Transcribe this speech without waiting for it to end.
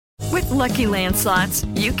Lucky Land Slots,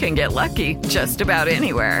 you can get lucky just about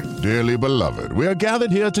anywhere. Dearly beloved, we are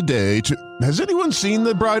gathered here today to... Has anyone seen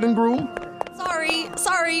the bride and groom?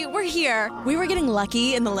 Sorry, we're here. We were getting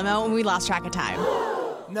lucky in the limo and we lost track of time.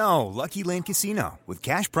 No, Lucky Land Casino, with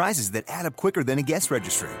cash prizes that add up quicker than a guest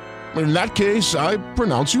registry. In that case, I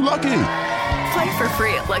pronounce you lucky. Play for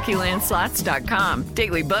free at LuckyLandSlots.com.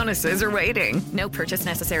 Daily bonuses are waiting. No purchase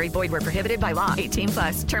necessary. Void where prohibited by law.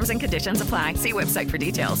 18+. Terms and conditions apply. See website for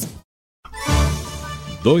details.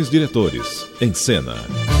 Dois diretores, em cena.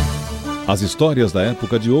 As histórias da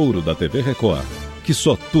época de ouro da TV Record, que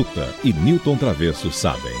só Tuta e Newton Travesso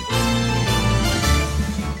sabem.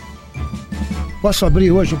 Posso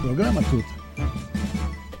abrir hoje o programa, Tuta?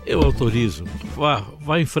 Eu autorizo.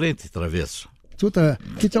 Vá em frente, Travesso. Tuta,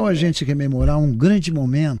 que tal a gente rememorar um grande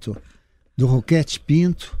momento do Roquete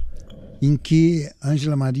Pinto, em que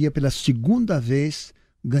Ângela Maria, pela segunda vez,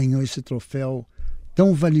 ganhou esse troféu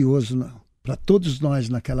tão valioso para todos nós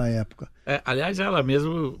naquela época. Aliás, ela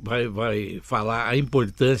mesma vai falar a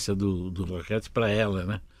importância do Roquete para ela,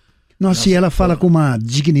 né? Nossa, e ela fala com uma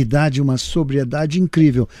dignidade, uma sobriedade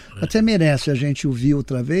incrível. Até merece a gente ouvir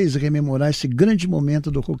outra vez e rememorar esse grande momento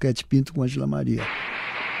do Roquete Pinto com Ângela Maria.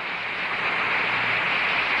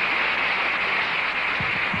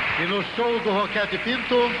 E no show do Roquete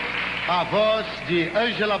Pinto, a voz de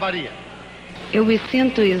Ângela Maria. Eu me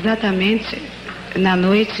sinto exatamente na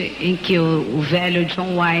noite em que o velho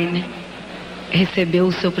John Wayne recebeu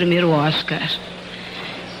o seu primeiro Oscar.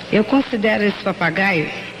 Eu considero esse papagaio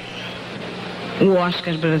o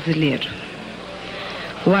Oscar brasileiro.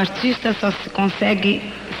 O artista só consegue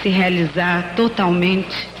se realizar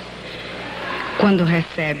totalmente quando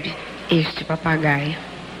recebe este papagaio.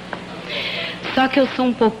 Só que eu sou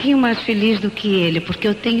um pouquinho mais feliz do que ele, porque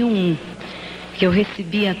eu tenho um que eu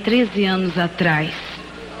recebi há 13 anos atrás.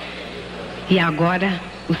 E agora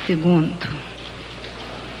o segundo.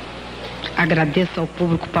 Agradeço ao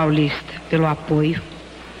público paulista pelo apoio,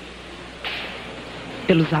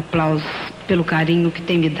 pelos aplausos, pelo carinho que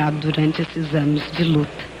tem me dado durante esses anos de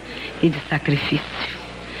luta e de sacrifício.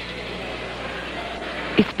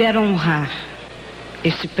 Espero honrar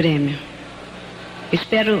este prêmio.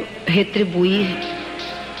 Espero retribuir,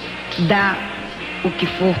 dar o que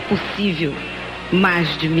for possível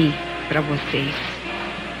mais de mim para vocês.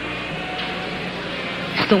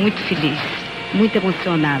 Estou muito feliz, muito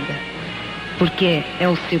emocionada, porque é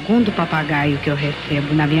o segundo papagaio que eu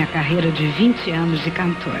recebo na minha carreira de 20 anos de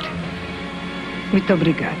cantora. Muito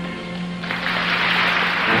obrigada.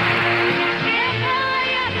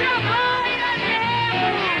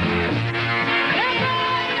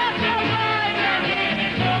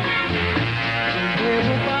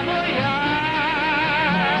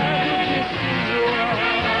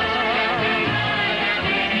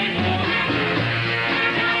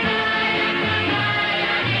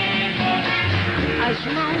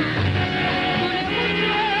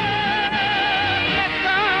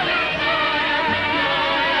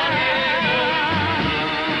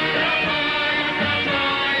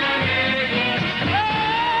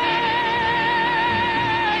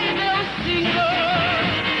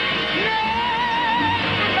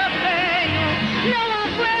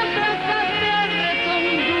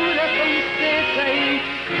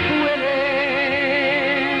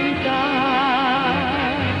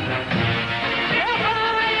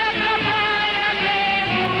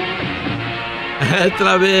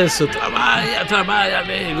 Travesso, trabalha,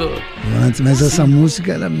 amigo. Mas essa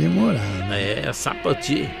música era memorável. É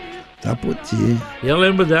Sapoti. Sapoti. E eu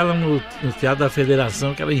lembro dela no Teatro da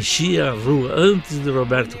Federação, que ela enchia a rua antes de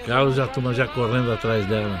Roberto Carlos, a turma já correndo atrás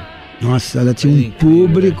dela. Nossa, ela tinha um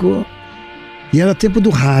público. Né? E era tempo do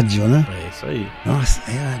rádio, né? É isso aí. Nossa,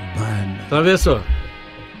 era bárbaro. Travesso,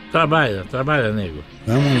 trabalha, nego.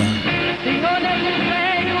 Vamos lá.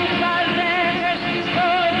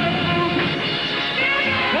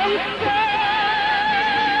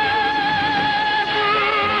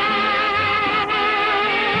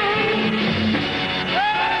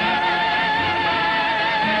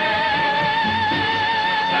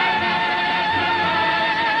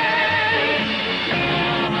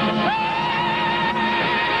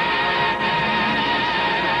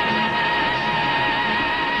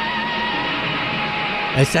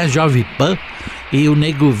 Essa é a Jovem Pan e o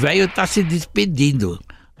Nego Velho tá se despedindo.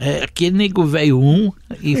 Aqui é Nego Velho 1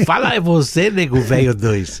 e fala você, Nego Velho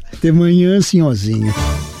 2. Até manhã, senhorzinha.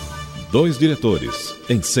 Dois diretores,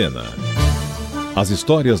 em cena. As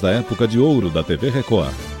histórias da época de ouro da TV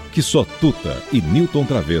Record, que só Tuta e Newton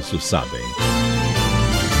Travesso sabem.